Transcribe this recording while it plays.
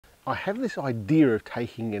I have this idea of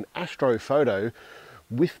taking an astro photo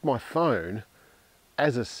with my phone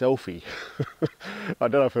as a selfie. I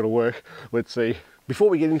don't know if it'll work. Let's see. Before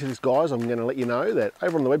we get into this, guys, I'm going to let you know that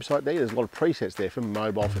over on the website there's a lot of presets there for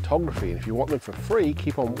mobile photography, and if you want them for free,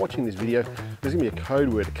 keep on watching this video. There's going to be a code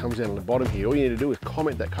word that comes down on the bottom here. All you need to do is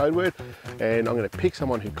comment that code word, and I'm going to pick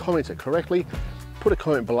someone who comments it correctly, put a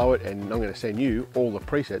comment below it, and I'm going to send you all the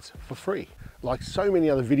presets for free. Like so many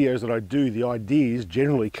other videos that I do, the ideas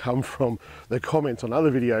generally come from the comments on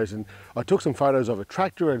other videos, and I took some photos of a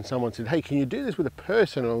tractor and someone said, hey, can you do this with a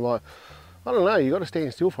person? And I'm like, I don't know, you've got to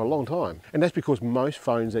stand still for a long time. And that's because most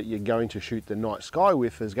phones that you're going to shoot the night sky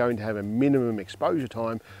with is going to have a minimum exposure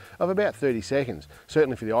time of about 30 seconds,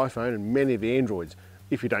 certainly for the iPhone and many of the Androids,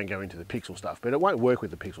 if you don't go into the Pixel stuff. But it won't work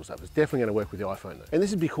with the Pixel stuff. It's definitely going to work with the iPhone though. And this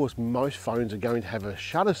is because most phones are going to have a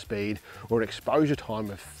shutter speed or an exposure time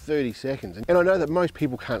of 30 seconds. And I know that most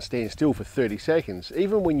people can't stand still for 30 seconds.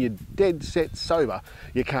 Even when you're dead set sober,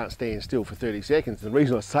 you can't stand still for 30 seconds. And the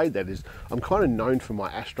reason I say that is I'm kind of known for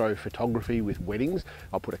my astro photography with weddings.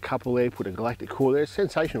 I'll put a couple there, put a galactic core there,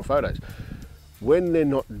 sensational photos. When they're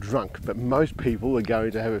not drunk, but most people are going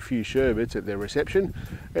to have a few sherbets at their reception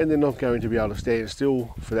and they're not going to be able to stand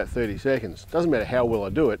still for that 30 seconds. Doesn't matter how well I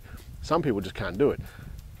do it, some people just can't do it.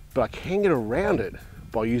 But I can get around it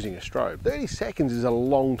by using a strobe. 30 seconds is a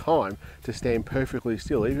long time to stand perfectly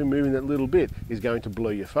still. Even moving that little bit is going to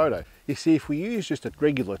blur your photo. You see, if we use just a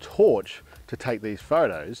regular torch to take these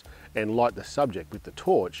photos and light the subject with the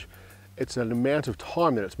torch, it's an amount of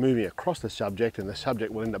time that it's moving across the subject, and the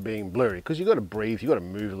subject will end up being blurry because you've got to breathe, you've got to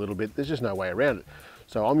move a little bit. There's just no way around it.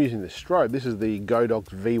 So I'm using this strobe. This is the Godox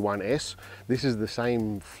V1S. This is the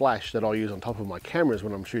same flash that I use on top of my cameras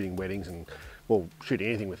when I'm shooting weddings and, well, shooting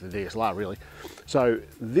anything with the DSLR really. So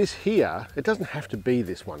this here, it doesn't have to be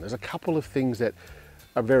this one. There's a couple of things that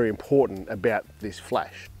are very important about this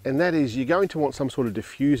flash, and that is you're going to want some sort of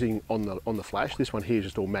diffusing on the flash. This one here is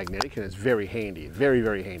just all magnetic and it's very handy, very,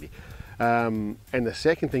 very handy. And the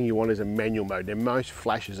second thing you want is a manual mode. Now most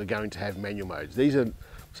flashes are going to have manual modes. These are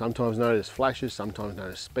sometimes known as flashes, sometimes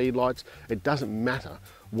known as speed lights. It doesn't matter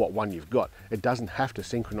what one you've got. It doesn't have to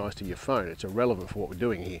synchronize to your phone. It's irrelevant for what we're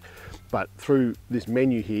doing here. But through this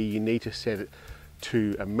menu here, you need to set it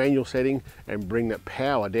to a manual setting and bring that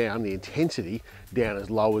power down, the intensity down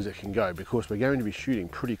as low as it can go, because we're going to be shooting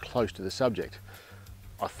pretty close to the subject.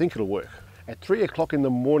 I think it'll work. At 3 o'clock in the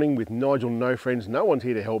morning with Nigel, no friends, no one's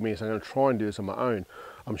here to help me, so I'm going to try and do this on my own.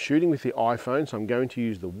 I'm shooting with the iPhone, so I'm going to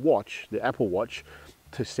use the watch, the Apple Watch,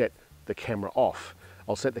 to set the camera off.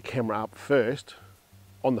 I'll set the camera up first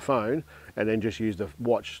on the phone and then just use the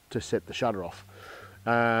watch to set the shutter off.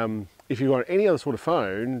 If you've got any other sort of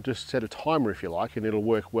phone, just set a timer if you like and it'll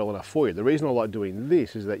work well enough for you. The reason I like doing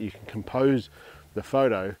this is that you can compose the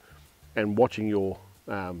photo and watching your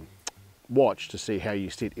watch to see how you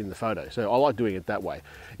sit in the photo. So I like doing it that way.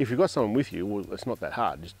 If you've got someone with you, well, it's not that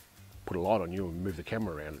hard. Just put a light on you and move the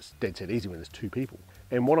camera around. It's dead set easy when there's two people.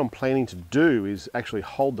 And what I'm planning to do is actually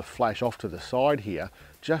hold the flash off to the side here,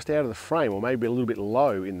 just out of the frame, or maybe a little bit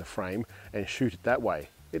low in the frame, and shoot it that way.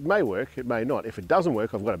 It may work, it may not. If it doesn't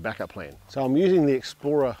work, I've got a backup plan. So I'm using the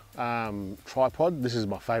Explorer tripod. This is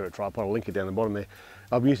my favorite tripod. I'll link it down the bottom there.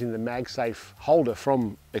 I'm using the MagSafe holder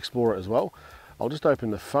from Explorer as well. I'll just open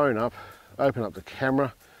the phone up, open up the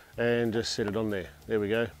camera, and just set it on there. There we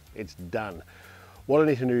go, it's done. What I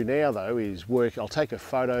need to do now though is I'll take a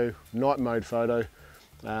photo, night mode photo,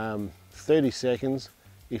 30 seconds.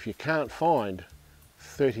 If you can't find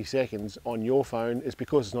 30 seconds on your phone, it's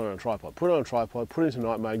because it's not on a tripod. Put it on a tripod, put it into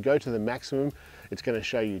night mode, go to the maximum. It's going to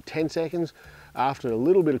show you 10 seconds. After a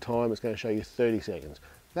little bit of time, it's going to show you 30 seconds.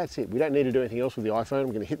 That's it. We don't need to do anything else with the iPhone. I'm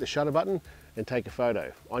going to hit the shutter button and take a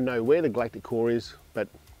photo. I know where the galactic core is, but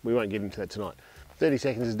we won't get into that tonight. 30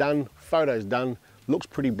 seconds is done, photo's done, looks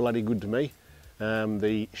pretty bloody good to me.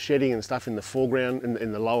 The shedding and stuff in the foreground,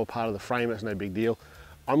 in the lower part of the frame, that's no big deal.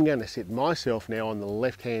 I'm going to sit myself now on the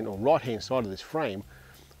left hand or right hand side of this frame,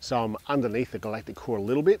 so I'm underneath the galactic core a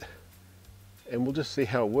little bit, and we'll just see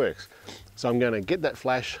how it works. So I'm going to get that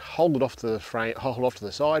flash, hold it off to the frame, hold it off to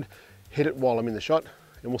the side, hit it while I'm in the shot,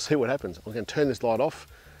 and we'll see what happens. I'm going to turn this light off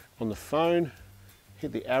on the phone,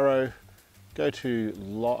 hit the arrow, go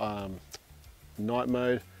to night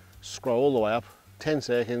mode, scroll all the way up, 10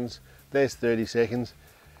 seconds, there's 30 seconds.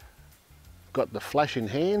 Got the flash in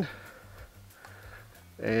hand,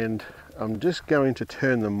 and I'm just going to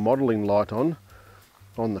turn the modeling light on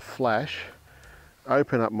the flash,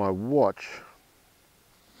 open up my watch,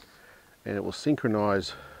 and it will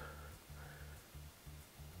synchronize.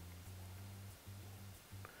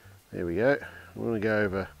 There we go. I'm going to go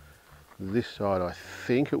over this side. I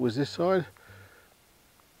think it was this side.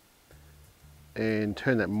 and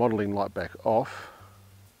turn that modelling light back off.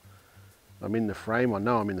 I'm in the frame, I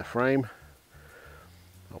know I'm in the frame.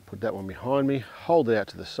 I'll put that one behind me, hold it out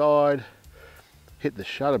to the side, hit the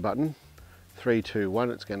shutter button, 3, 2, 1,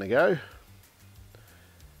 it's going to go.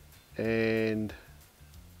 And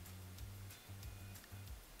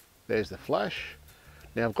there's the flash.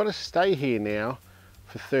 Now I've got to stay here now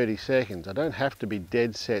for 30 seconds. I don't have to be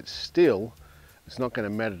dead set still. It's not going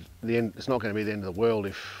to matter, it's not going to be the end of the world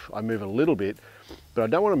if I move a little bit, but I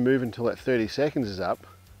don't want to move until that 30 seconds is up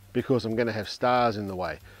because I'm going to have stars in the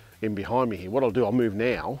way, in behind me here. What I'll do, I'll move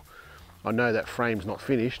now. I know that frame's not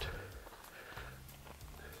finished,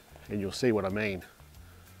 and you'll see what I mean.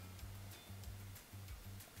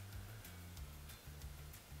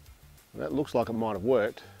 That looks like it might have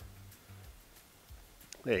worked.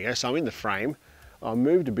 There you go, so I'm in the frame. I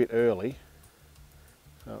moved a bit early.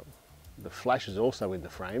 So the flash is also in the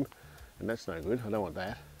frame, and that's no good, I don't want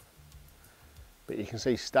that. But you can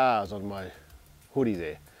see stars on my hoodie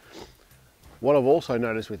there. What I've also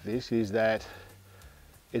noticed with this is that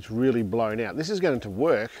it's really blown out. This is going to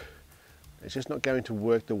work, it's just not going to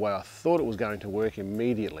work the way I thought it was going to work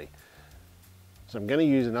immediately. So I'm going to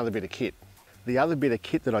use another bit of kit. The other bit of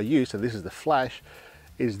kit that I use, so this is the flash,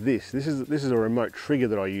 is this. This is a remote trigger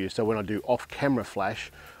that I use. So when I do off-camera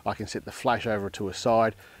flash, I can set the flash over to a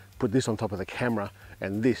side, put this on top of the camera,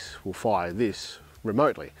 and this will fire this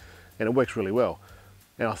remotely. And it works really well.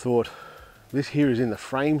 And I thought, this here is in the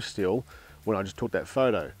frame still when I just took that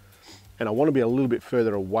photo. And I want to be a little bit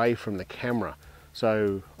further away from the camera.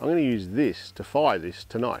 So I'm going to use this to fire this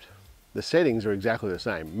tonight. The settings are exactly the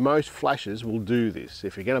same. Most flashes will do this.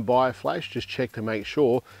 If you're going to buy a flash, just check to make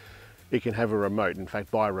sure it can have a remote. In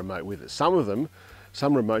fact, buy a remote with it. Some of them,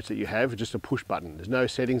 some remotes that you have are just a push button. There's no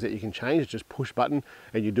settings that you can change, it's just push button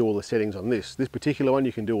and you do all the settings on this. This particular one,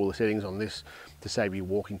 you can do all the settings on this to save you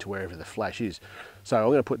walking to wherever the flash is. So I'm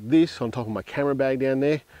going to put this on top of my camera bag down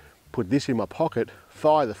there, put this in my pocket,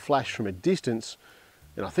 fire the flash from a distance,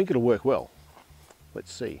 and I think it'll work well.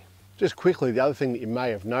 Let's see. Just quickly, the other thing that you may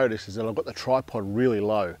have noticed is that I've got the tripod really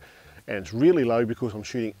low. And it's really low because I'm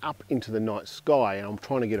shooting up into the night sky and I'm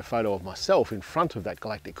trying to get a photo of myself in front of that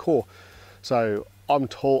galactic core. So I'm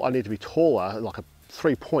tall, I need to be taller, like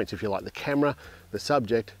 3 points if you like, the camera, the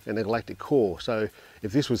subject and the galactic core. So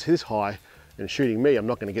if this was this high and shooting me, I'm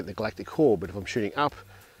not going to get the galactic core, but if I'm shooting up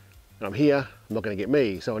and I'm here, I'm not going to get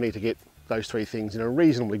me. So I need to get those 3 things in a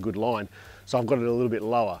reasonably good line. So I've got it a little bit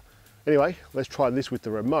lower. Anyway, let's try this with the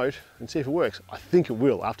remote and see if it works. I think it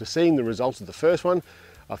will. After seeing the results of the first one,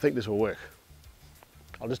 I think this will work.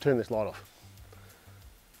 I'll just turn this light off.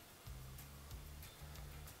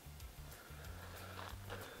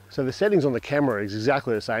 So the settings on the camera is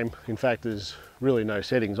exactly the same. In fact, there's really no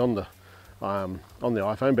settings on the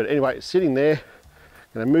iPhone. But anyway, it's sitting there.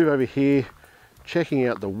 I'm gonna move over here, checking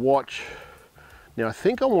out the watch. Now I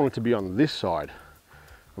think I want it to be on this side.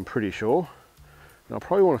 I'm pretty sure. And I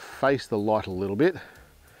probably want to face the light a little bit,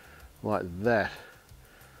 like that.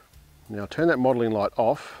 Now I'll turn that modelling light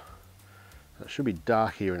off. It should be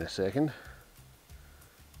dark here in a second.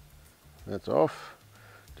 That's off.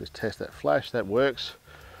 Just test that flash, that works.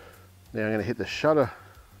 Now I'm going to hit the shutter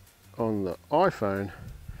on the iPhone.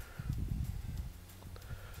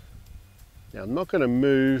 Now I'm not going to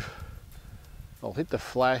move. I'll hit the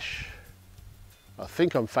flash. I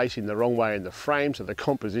think I'm facing the wrong way in the frame, so the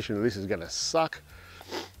composition of this is going to suck.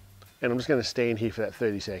 And I'm just going to stand here for that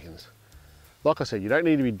 30 seconds. Like I said, you don't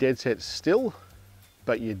need to be dead set still,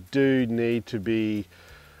 but you do need to be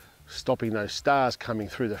stopping those stars coming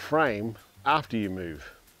through the frame after you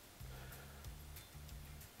move.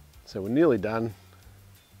 So we're nearly done.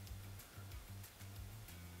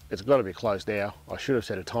 It's got to be close now. I should have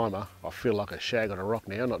set a timer. I feel like a shag on a rock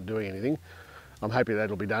now, not doing anything. I'm happy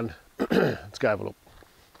that'll be done. Let's go have a look.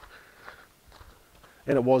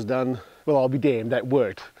 And it was done. Well, I'll be damned, that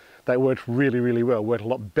worked. That worked really, really well. Worked a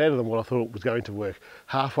lot better than what I thought it was going to work.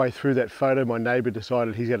 Halfway through that photo, my neighbour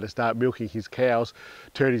decided he's going to start milking his cows,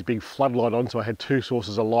 turned his big floodlight on, so I had 2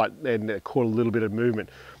 sources of light and it caught a little bit of movement.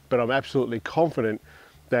 But I'm absolutely confident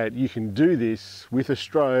that you can do this with a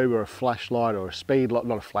strobe or a flashlight or a speed light,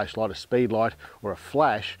 not a flashlight, a speed light or a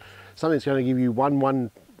flash, something that's going to give you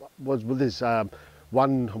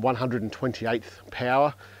 1/128th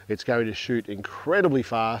power. It's going to shoot incredibly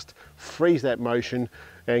fast, freeze that motion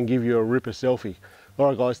and give you a ripper selfie. All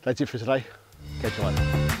right guys, that's it for today. Catch you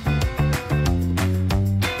later.